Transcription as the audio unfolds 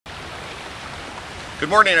Good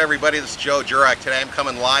morning, everybody. This is Jurek. Today I'm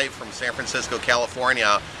coming live from San Francisco,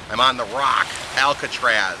 California. I'm on the Rock,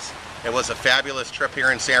 Alcatraz. It was a fabulous trip here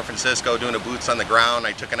in San Francisco doing a boots on the ground.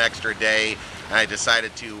 I took an extra day and I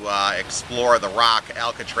decided to explore the Rock,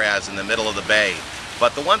 Alcatraz in the middle of the bay.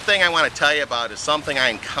 But the one thing I want to tell you about is something I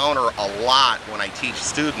encounter a lot when I teach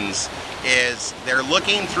students is they're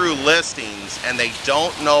looking through listings and they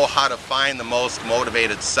don't know how to find the most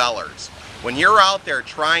motivated sellers. When you're out there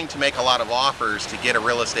trying to make a lot of offers to get a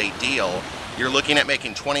real estate deal, you're looking at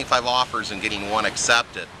making 25 offers and getting one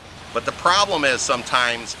accepted. But the problem is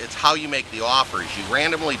sometimes it's how you make the offers. You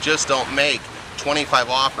randomly just don't make 25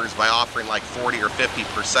 offers by offering like 40 or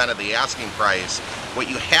 50% of the asking price. What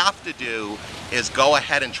you have to do is go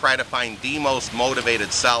ahead and try to find the most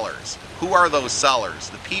motivated sellers. Who are those sellers?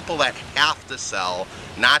 The people that have to sell,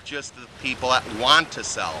 not just the people that want to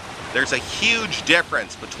sell. There's a huge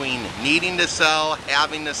difference between needing to sell,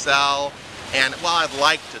 having to sell, and, well, I'd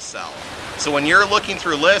like to sell. So when you're looking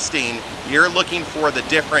through listing, you're looking for the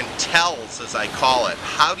different tells, as I call it.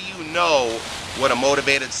 How do you know what a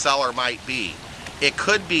motivated seller might be? It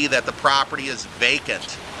could be that the property is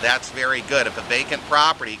vacant. That's very good. If a vacant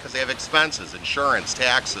property, because they have expenses, insurance,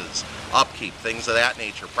 taxes, upkeep, things of that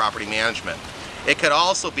nature, property management. It could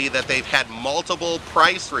also be that they've had multiple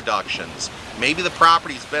price reductions. Maybe the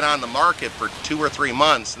property's been on the market for 2 or 3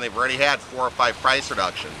 months and they've already had 4 or 5 price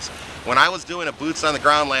reductions. When I was doing a boots on the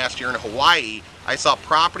ground last year in Hawaii, I saw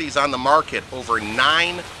properties on the market over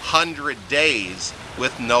 900 days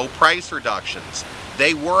with no price reductions.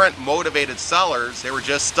 They weren't motivated sellers, they were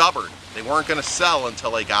just stubborn. They weren't going to sell until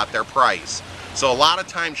they got their price. So a lot of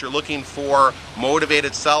times you're looking for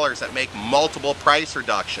motivated sellers that make multiple price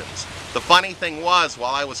reductions. The funny thing was,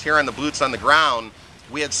 while I was here on the boots on the ground,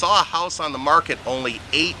 we had saw a house on the market only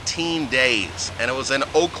 18 days, and it was in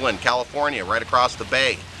Oakland, California, right across the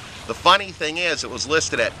bay. The funny thing is, it was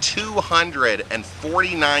listed at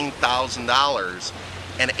 $249,000,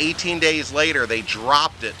 and 18 days later they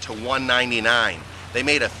dropped it to $199,000. They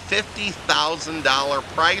made a $50,000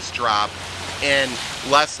 price drop in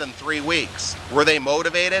less than 3 weeks. Were they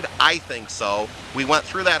motivated? I think so. We went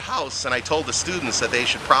through that house and I told the students that they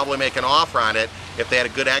should probably make an offer on it if they had a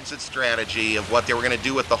good exit strategy of what they were going to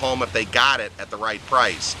do with the home if they got it at the right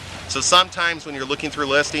price. So sometimes when you're looking through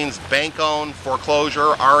listings, bank-owned,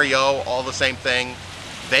 foreclosure, REO, all the same thing,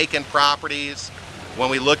 vacant properties. When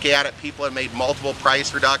we look at it, people have made multiple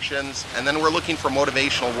price reductions, and then we're looking for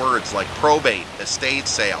motivational words like probate, estate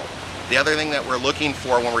sale. The other thing that we're looking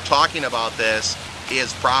for when we're talking about this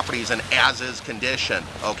is properties in as-is condition,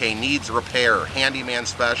 okay, needs repair, handyman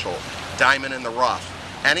special, diamond in the rough.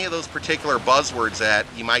 Any of those particular buzzwords that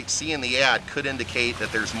you might see in the ad could indicate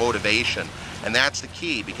that there's motivation. And that's the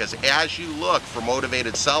key, because as you look for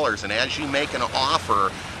motivated sellers and as you make an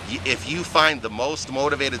offer, if you find the most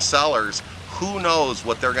motivated sellers, who knows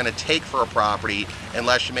what they're going to take for a property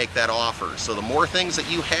unless you make that offer. So the more things that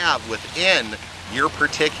you have within your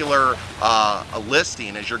particular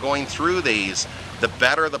listing as you're going through these, the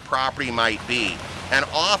better the property might be. And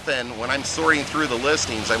often when I'm sorting through the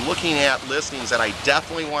listings, I'm looking at listings that I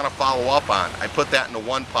definitely want to follow up on. I put that into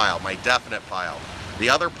one pile, my definite pile. The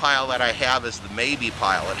other pile that I have is the maybe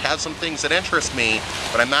pile. It has some things that interest me,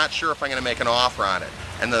 but I'm not sure if I'm going to make an offer on it.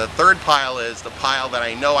 And the third pile is the pile that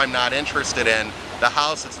I know I'm not interested in. The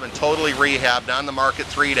house that's been totally rehabbed, on the market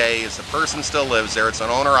 3 days, the person still lives there, it's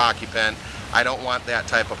an owner-occupant. I don't want that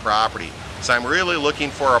type of property. So I'm really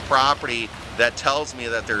looking for a property that tells me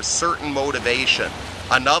that there's certain motivation.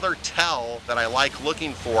 Another tell that I like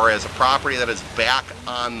looking for is a property that is back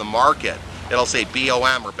on the market. It'll say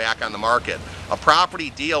BOM or back on the market. A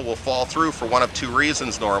property deal will fall through for one of 2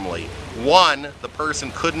 reasons normally. 1, the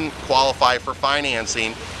person couldn't qualify for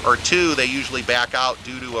financing, or 2, they usually back out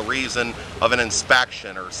due to a reason of an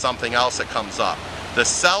inspection or something else that comes up. The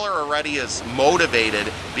seller already is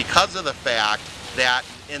motivated because of the fact that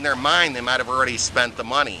in their mind they might have already spent the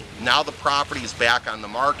money. Now the property's back on the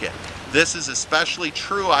market. This is especially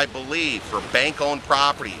true, I believe, for bank-owned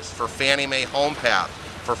properties, for Fannie Mae Home Path,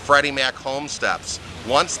 for Freddie Mac Home Steps.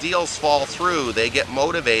 Once deals fall through, they get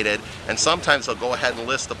motivated, and sometimes they'll go ahead and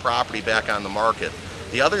list the property back on the market.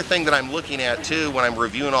 The other thing that I'm looking at too when I'm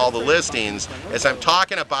reviewing all the listings is I'm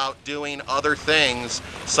talking about doing other things,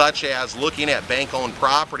 such as looking at bank-owned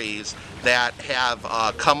properties that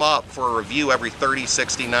have come up for a review every 30,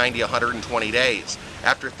 60, 90, 120 days.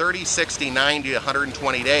 After 30, 60, 90,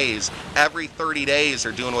 120 days, every 30 days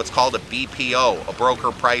they're doing what's called a BPO, a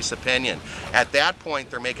broker price opinion. At that point,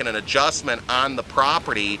 they're making an adjustment on the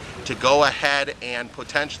property to go ahead and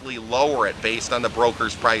potentially lower it based on the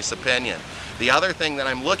broker's price opinion. The other thing that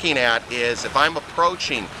I'm looking at is if I'm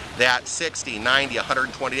approaching that 60, 90,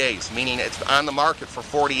 120 days, meaning it's on the market for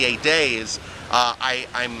 48 days,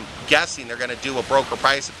 I'm guessing they're going to do a broker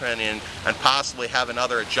price opinion and possibly have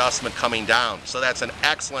another adjustment coming down. So that's an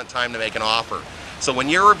excellent time to make an offer. So when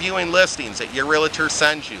you're reviewing listings that your realtor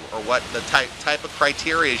sends you, or what the type of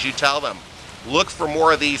criteria is you tell them, look for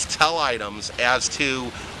more of these tell items as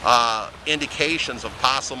to indications of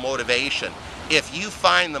possible motivation. If you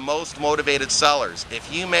find the most motivated sellers,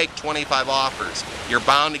 if you make 25 offers, you're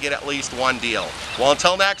bound to get at least one deal. Well,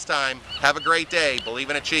 until next time, have a great day. Believe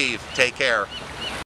and achieve. Take care.